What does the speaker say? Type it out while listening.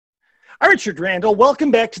I'm Richard Randall.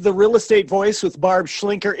 Welcome back to the Real Estate Voice with Barb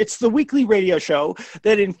Schlinker. It's the weekly radio show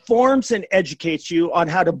that informs and educates you on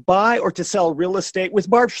how to buy or to sell real estate with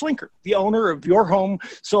Barb Schlinker, the owner of Your Home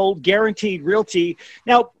Sold Guaranteed Realty.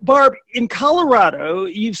 Now, Barb, in Colorado,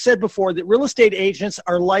 you've said before that real estate agents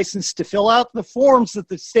are licensed to fill out the forms that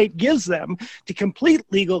the state gives them to complete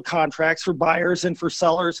legal contracts for buyers and for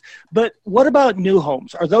sellers. But what about new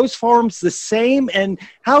homes? Are those forms the same? And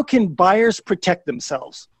how can buyers protect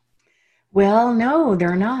themselves? Well, no,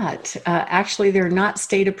 they're not. Actually, they're not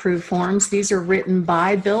state-approved forms. These are written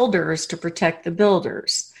by builders to protect the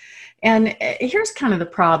builders. And here's kind of the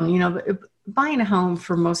problem. Buying a home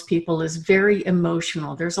for most people is very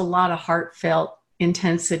emotional. There's a lot of heartfelt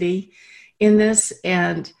intensity in this,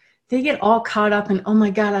 and they get all caught up in, oh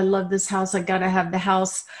my God, I love this house. I got to have the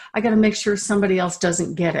house. I got to make sure somebody else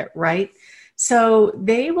doesn't get it, right? So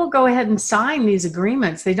they will go ahead and sign these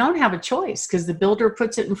agreements. They don't have a choice because the builder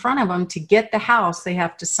puts it in front of them. To get the house, they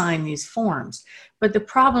have to sign these forms. But the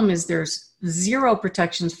problem is there's zero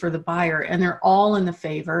protections for the buyer, and they're all in the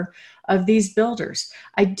favor of these builders.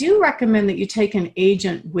 I do recommend that you take an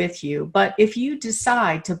agent with you, but if you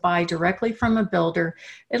decide to buy directly from a builder,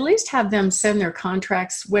 at least have them send their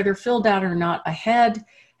contracts, whether filled out or not, ahead.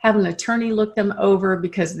 Have an attorney look them over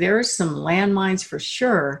because there's some landmines for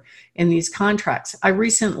sure in these contracts. I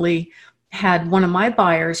recently had one of my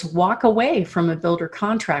buyers walk away from a builder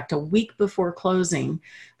contract a week before closing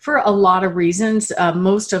for a lot of reasons.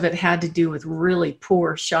 Most of it had to do with really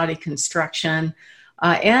poor, shoddy construction.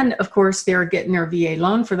 And of course, they're getting their VA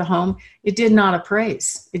loan for the home. It did not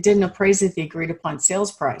appraise. It didn't appraise at the agreed upon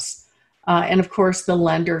sales price. And of course, the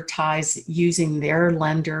builder ties using their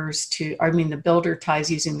lenders to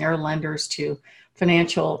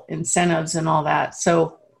financial incentives and all that.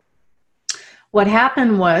 So what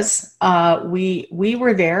happened was we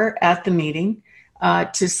were there at the meeting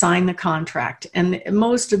to sign the contract. And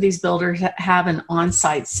most of these builders have an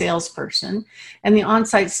on-site salesperson. And the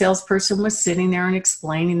on-site salesperson was sitting there and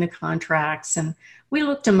explaining the contracts. And we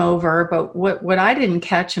looked them over. But what I didn't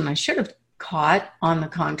catch, and I should have caught on the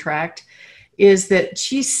contract, is that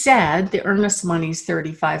she said the earnest money is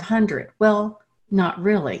 $3,500. Well, not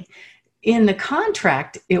really. In the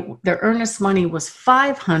contract, the earnest money was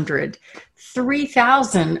 $500.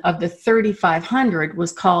 $3,000 of the $3,500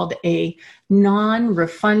 was called a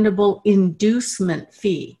non-refundable inducement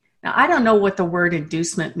fee. Now, I don't know what the word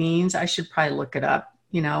inducement means. I should probably look it up.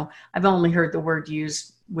 I've only heard the word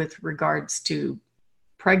used with regards to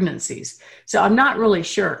pregnancies. So I'm not really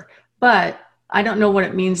sure, but I don't know what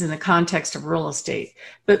it means in the context of real estate.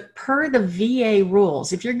 But per the VA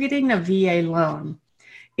rules, if you're getting a VA loan,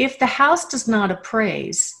 if the house does not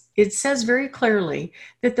appraise, it says very clearly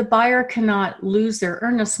that the buyer cannot lose their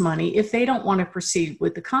earnest money if they don't want to proceed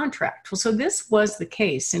with the contract. Well, so this was the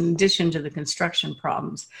case in addition to the construction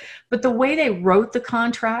problems. But the way they wrote the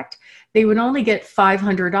contract, they would only get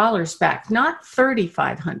 $500 back, not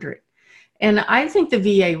 $3,500. And I think the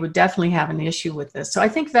VA would definitely have an issue with this. So I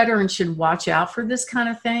think veterans should watch out for this kind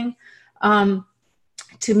of thing.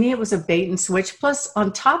 To me, it was a bait and switch. Plus,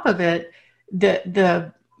 on top of it,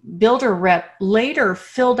 the builder rep later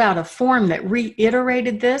filled out a form that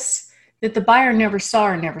reiterated this, that the buyer never saw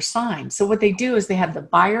or never signed. So what they do is they have the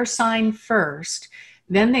buyer sign first,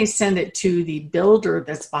 then they send it to the builder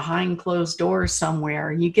that's behind closed doors somewhere,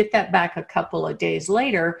 and you get that back a couple of days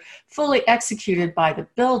later, fully executed by the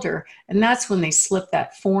builder, and that's when they slip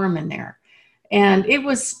that form in there. And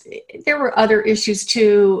there were other issues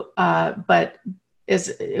too, but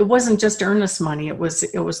it wasn't just earnest money. It was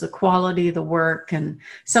the quality of the work and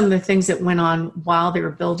some of the things that went on while they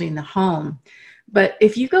were building the home. But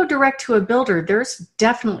if you go direct to a builder, there's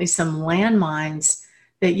definitely some landmines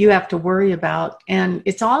that you have to worry about, and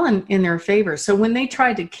it's all in their favor. So when they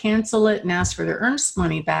tried to cancel it and ask for their earnest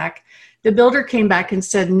money back, the builder came back and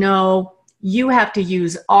said, no, you have to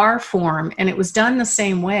use our form. And it was done the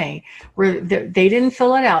same way, where they didn't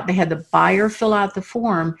fill it out. They had the buyer fill out the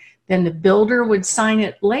form, then the builder would sign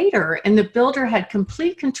it later, and the builder had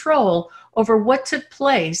complete control over what took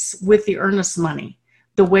place with the earnest money,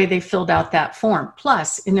 the way they filled out that form.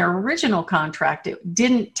 Plus, in their original contract, it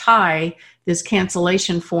didn't tie this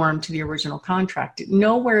cancellation form to the original contract.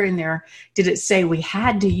 Nowhere in there did it say we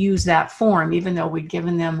had to use that form, even though we'd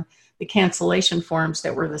given them the cancellation forms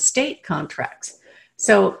that were the state contracts.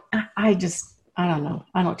 So I don't know.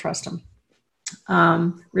 I don't trust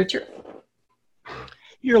them. Richard?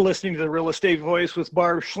 You're listening to The Real Estate Voice with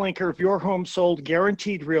Barb Schlinker of Your Home Sold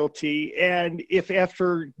Guaranteed Realty. And if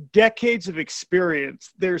after decades of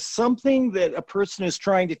experience, there's something that a person is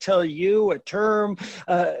trying to tell you, a term,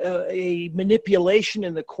 a manipulation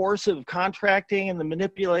in the course of contracting and the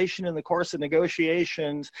manipulation in the course of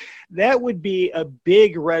negotiations, that would be a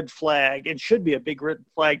big red flag and should be a big red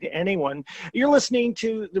flag to anyone. You're listening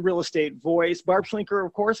to The Real Estate Voice. Barb Schlinker,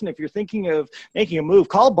 of course, and if you're thinking of making a move,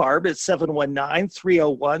 call Barb at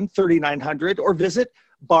 719-301-3900 or visit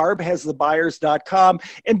barbhasthebuyers.com.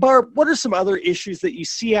 And Barb, what are some other issues that you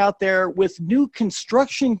see out there with new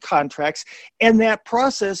construction contracts and that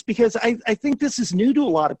process? Because I think this is new to a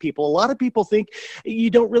lot of people. A lot of people think you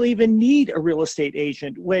don't really even need a real estate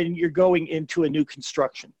agent when you're going into a new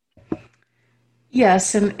construction.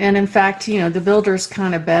 Yes, and in fact, the builders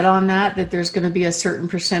kind of bet on that there's going to be a certain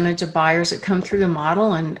percentage of buyers that come through the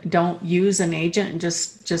model and don't use an agent and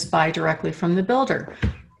just buy directly from the builder.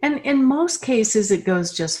 And in most cases, it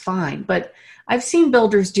goes just fine. But I've seen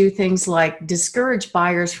builders do things like discourage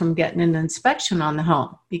buyers from getting an inspection on the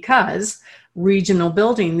home because regional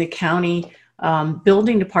building, the county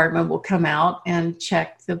building department will come out and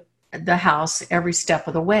check the house every step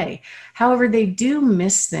of the way. However, they do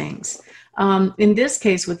miss things. In this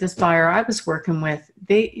case, with this buyer I was working with,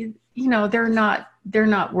 they're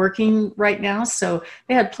not working right now. So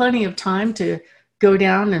they had plenty of time to go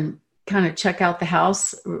down and kind of check out the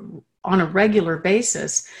house on a regular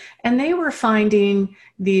basis. And they were finding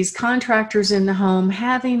these contractors in the home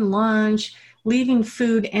having lunch, leaving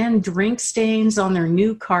food and drink stains on their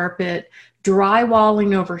new carpet,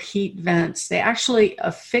 drywalling over heat vents. They actually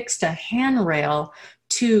affixed a handrail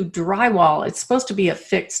to drywall. It's supposed to be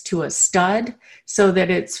affixed to a stud so that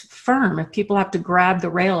it's firm if people have to grab the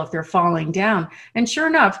rail if they're falling down. And sure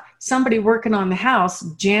enough, somebody working on the house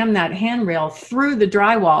jammed that handrail through the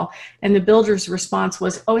drywall, and the builder's response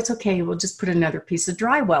was, "Oh, it's okay, we'll just put another piece of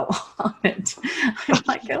drywall on it." I'm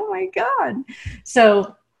like, oh my God.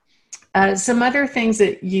 So some other things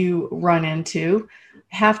that you run into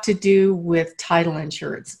have to do with title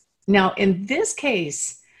insurance. Now, in this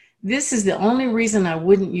case, this is the only reason I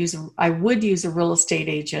would use a real estate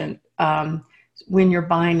agent when you're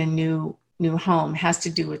buying a new home. Has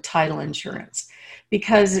to do with title insurance,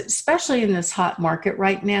 because especially in this hot market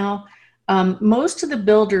right now, most of the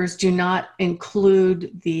builders do not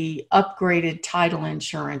include the upgraded title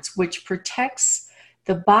insurance, which protects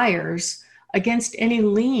the buyers against any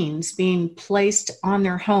liens being placed on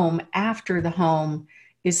their home after the home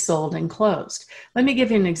is sold and closed. Let me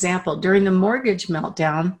give you an example. During the mortgage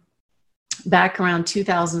meltdown, back around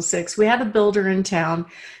 2006, we had a builder in town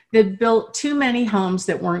that built too many homes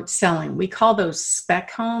that weren't selling. We call those spec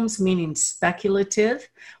homes, meaning speculative.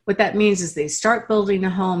 What that means is they start building a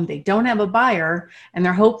home, they don't have a buyer, and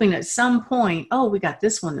they're hoping at some point, oh, we got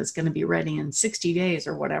this one that's going to be ready in 60 days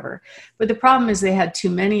or whatever. But the problem is they had too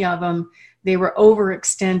many of them. They were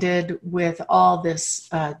overextended with all this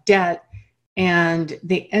debt, and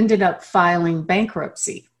they ended up filing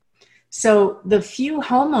bankruptcy. So the few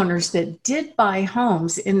homeowners that did buy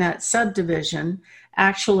homes in that subdivision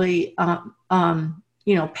actually,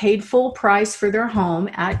 paid full price for their home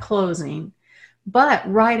at closing. But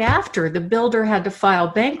right after, the builder had to file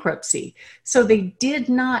bankruptcy. So they did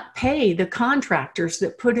not pay the contractors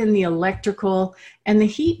that put in the electrical and the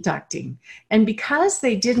heat ducting. And because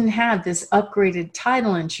they didn't have this upgraded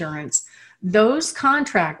title insurance, those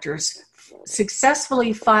contractors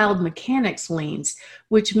successfully filed mechanics liens,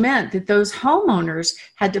 which meant that those homeowners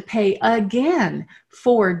had to pay again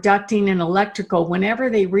for ducting and electrical whenever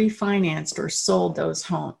they refinanced or sold those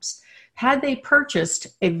homes. Had they purchased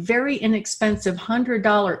a very inexpensive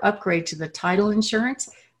 $100 upgrade to the title insurance,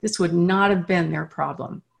 this would not have been their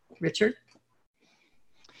problem. Richard?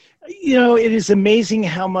 It is amazing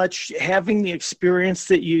how much having the experience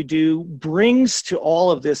that you do brings to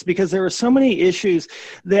all of this, because there are so many issues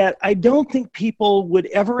that I don't think people would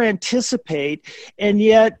ever anticipate. And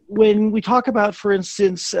yet when we talk about, for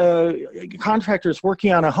instance, contractors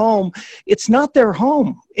working on a home, it's not their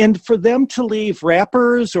home. And for them to leave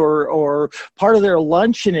wrappers or part of their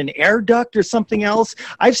lunch in an air duct or something else,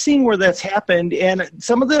 I've seen where that's happened. And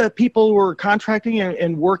some of the people who were contracting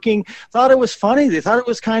and working thought it was funny. They thought it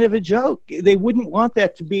was kind of a joke. They wouldn't want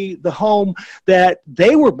that to be the home that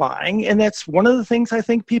they were buying. And that's one of the things I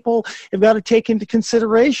think people have got to take into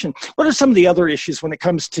consideration. What are some of the other issues when it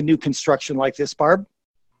comes to new construction like this, Barb?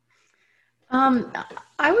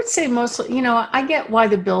 I would say mostly, I get why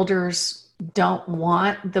the builders don't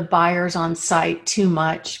want the buyers on site too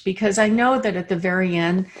much, because I know that at the very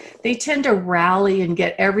end, they tend to rally and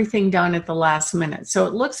get everything done at the last minute. So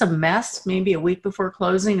it looks a mess maybe a week before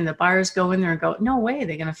closing, and the buyers go in there and go, no way,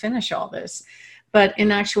 they're going to finish all this. But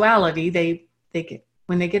in actuality, they get,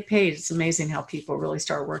 when they get paid, it's amazing how people really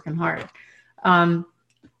start working hard.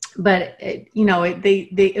 But they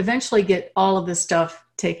eventually get all of this stuff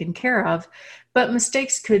taken care of, but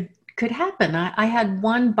mistakes could happen. I had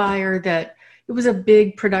one buyer that it was a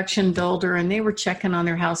big production builder, and they were checking on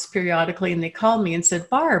their house periodically, and they called me and said,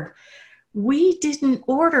 Barb, we didn't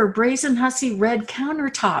order Brazen Hussy red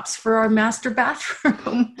countertops for our master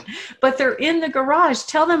bathroom, but they're in the garage.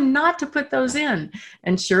 Tell them not to put those in.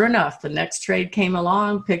 And sure enough, the next trade came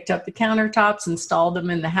along, picked up the countertops, installed them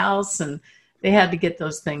in the house, and they had to get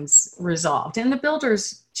those things resolved. And the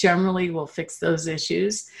builders generally will fix those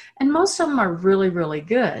issues. And most of them are really, really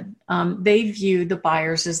good. They view the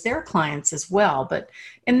buyers as their clients as well. But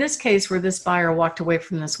in this case, where this buyer walked away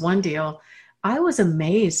from this one deal, I was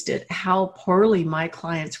amazed at how poorly my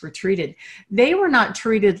clients were treated. They were not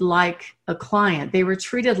treated like a client. They were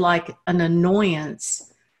treated like an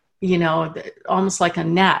annoyance, almost like a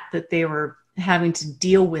gnat that they were having to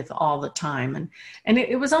deal with all the time. And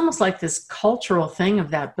it was almost like this cultural thing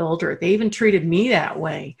of that builder. They even treated me that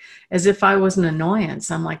way, as if I was an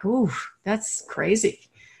annoyance. I'm like, ooh, that's crazy.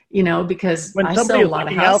 Because when I somebody sell a is lot of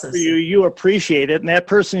looking out houses. for you, you appreciate it, and that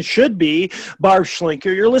person should be Barb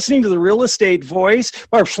Schlinker. You're listening to The Real Estate Voice.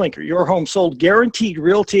 Barb Schlinker, your home sold guaranteed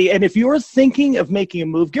realty. And if you're thinking of making a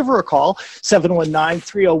move, give her a call,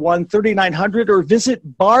 719-301-3900, or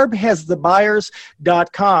visit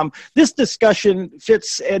barbhasthebuyers.com. This discussion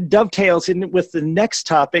fits and dovetails in with the next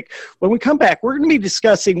topic. When we come back, we're going to be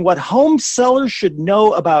discussing what home sellers should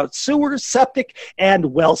know about sewer, septic,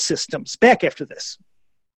 and well systems. Back after this.